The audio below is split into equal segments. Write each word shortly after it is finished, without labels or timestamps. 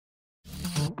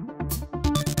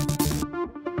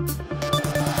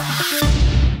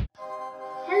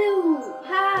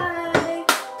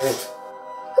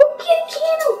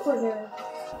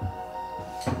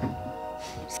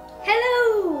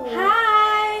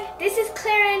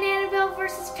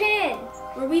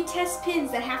where we test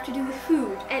pins that have to do with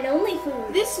food. And only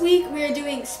food. This week we are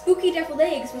doing spooky deviled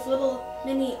eggs with little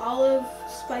mini olive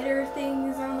spider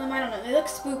things on them. I don't know, they look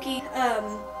spooky.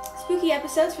 Spooky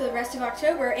episodes for the rest of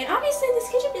October, and obviously this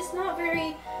kitchen is not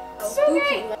very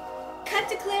spooky. Cut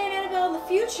to Clara and Annabelle in the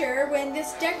future when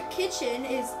this kitchen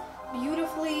is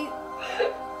beautifully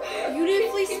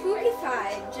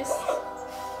spookified. Just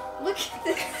look at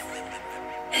this.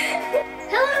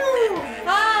 Hello!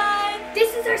 Hi!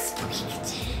 This is our spooky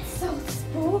kitchen. It's so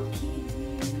spooky.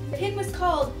 The pin was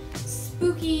called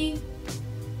Spooky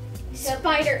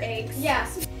Spider eggs. Yeah.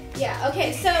 Yeah,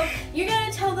 okay, so you're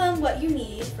gonna tell them what you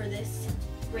need for this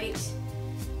great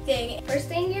thing. First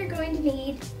thing you're going to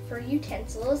need for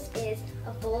utensils is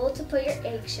a bowl to put your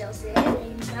eggshells in, a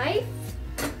knife,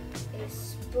 a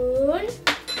spoon,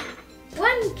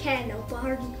 one can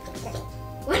opener,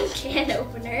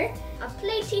 a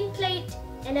plating plate,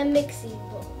 and a mixing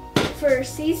bowl. For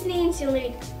seasonings, you'll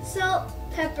need salt,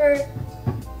 pepper,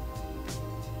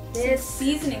 This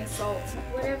seasoning salt.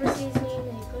 Whatever seasoning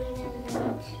you put in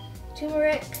everything,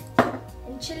 turmeric,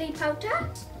 and chili powder.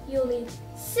 You'll need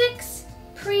 6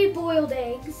 pre-boiled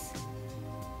eggs.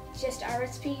 Just our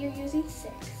recipe, you're using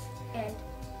 6. And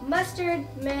mustard,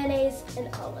 mayonnaise,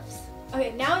 and olives.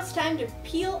 Okay, now it's time to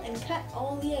peel and cut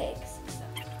all the eggs.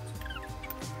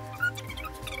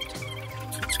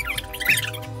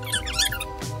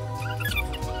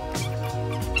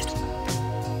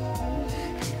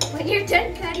 When you're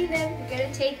done cutting them, you're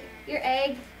gonna take your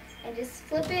egg and just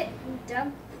flip it and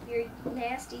dump your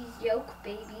nasty yolk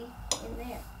baby in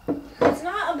there. It's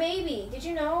not a baby, did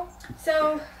you know?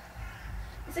 So,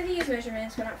 I said to use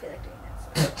measurements, but I don't feel like doing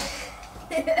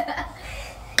that.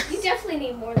 So. You definitely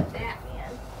need more than that,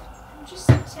 man. I'm just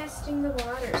testing the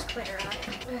waters, Clara. I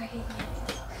hate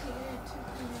mayonnaise.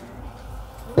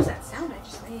 What was that sound I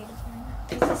just made?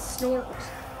 It's a snort.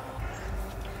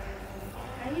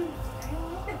 How do you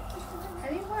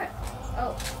what?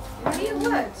 Oh. How do you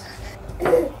what?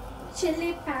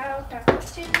 Chili powder.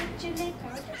 Chili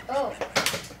powder. Oh.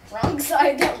 Wrong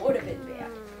side. That would have been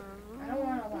bad. I don't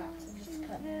want a lot, so just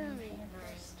cut it in hand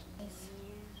first.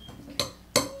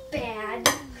 Bad.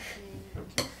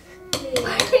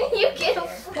 Why didn't you get a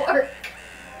fork?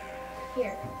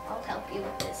 Here, I'll help you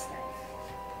with this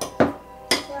knife.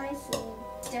 Slicing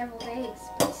deviled eggs,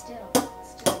 but still gross.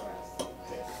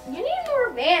 You need more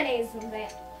mayonnaise than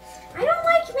that. I don't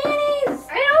like mayonnaise!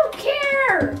 I don't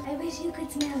care! I wish you could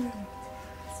smell it.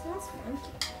 It smells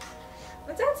funky.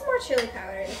 Let's add some more chili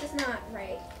powder. This is not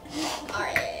right.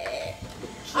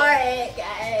 Alright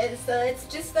guys, so let's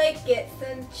just like get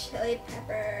some chili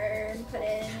pepper and put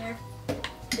it in your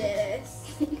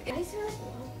this. Why is there like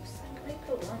lumps? I like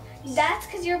the lumps. That's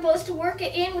because you're supposed to work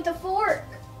it in with a fork.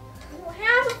 I don't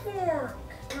have a fork.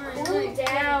 Cool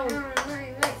down.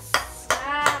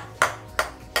 Stop.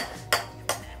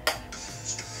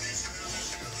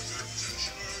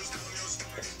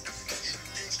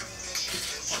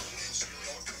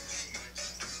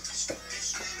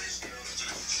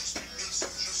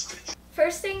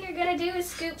 First thing you're gonna do is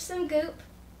scoop some goop,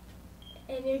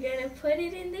 and you're gonna put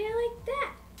it in there like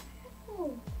that.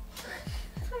 Oh.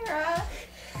 Clara,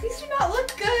 these do not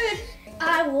look good.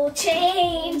 I will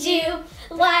change you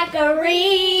like a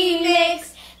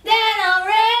remix, then I'll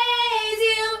raise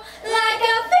you like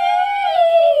a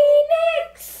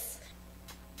phoenix.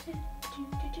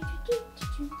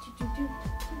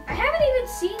 I haven't even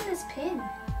seen this pin.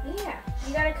 Yeah,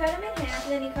 you gotta cut them in half,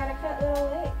 and then you gotta cut little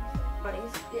legs.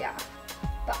 Bodies. Yeah.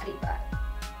 Body butt.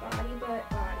 Body butt,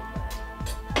 body butt.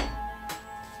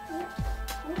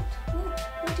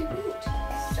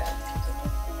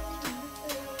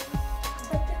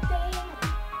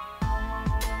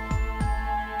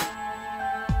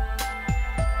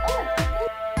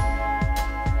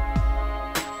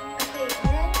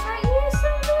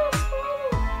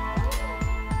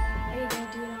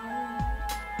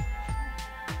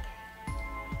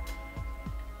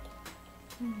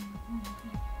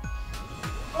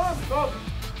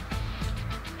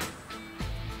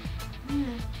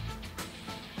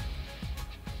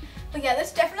 But yeah,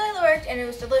 this definitely worked and it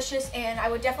was delicious, and I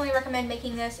would definitely recommend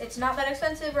making this. It's not that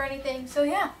expensive or anything, so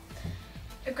yeah.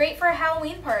 Great for a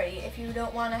Halloween party if you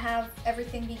don't want to have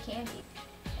everything be candy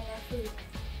and have food.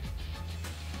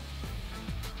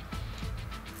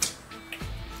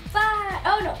 Bye.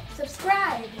 Oh no,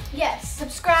 subscribe. Yes,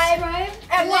 subscribe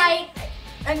and like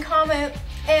and comment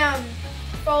and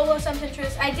follow us on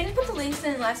Pinterest. I didn't put the links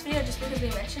in the last video just because we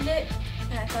mentioned it,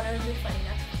 and I thought it would be funny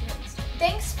enough to put links.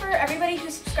 Thanks for everybody who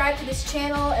subscribed to this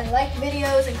channel and liked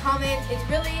videos and comments. It's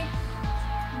really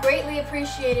greatly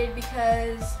appreciated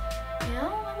because You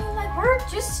know, I mean, like, we're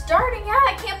just starting out.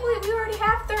 I can't believe we already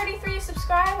have 33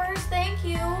 subscribers. Thank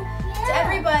you to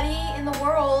everybody in the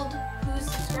world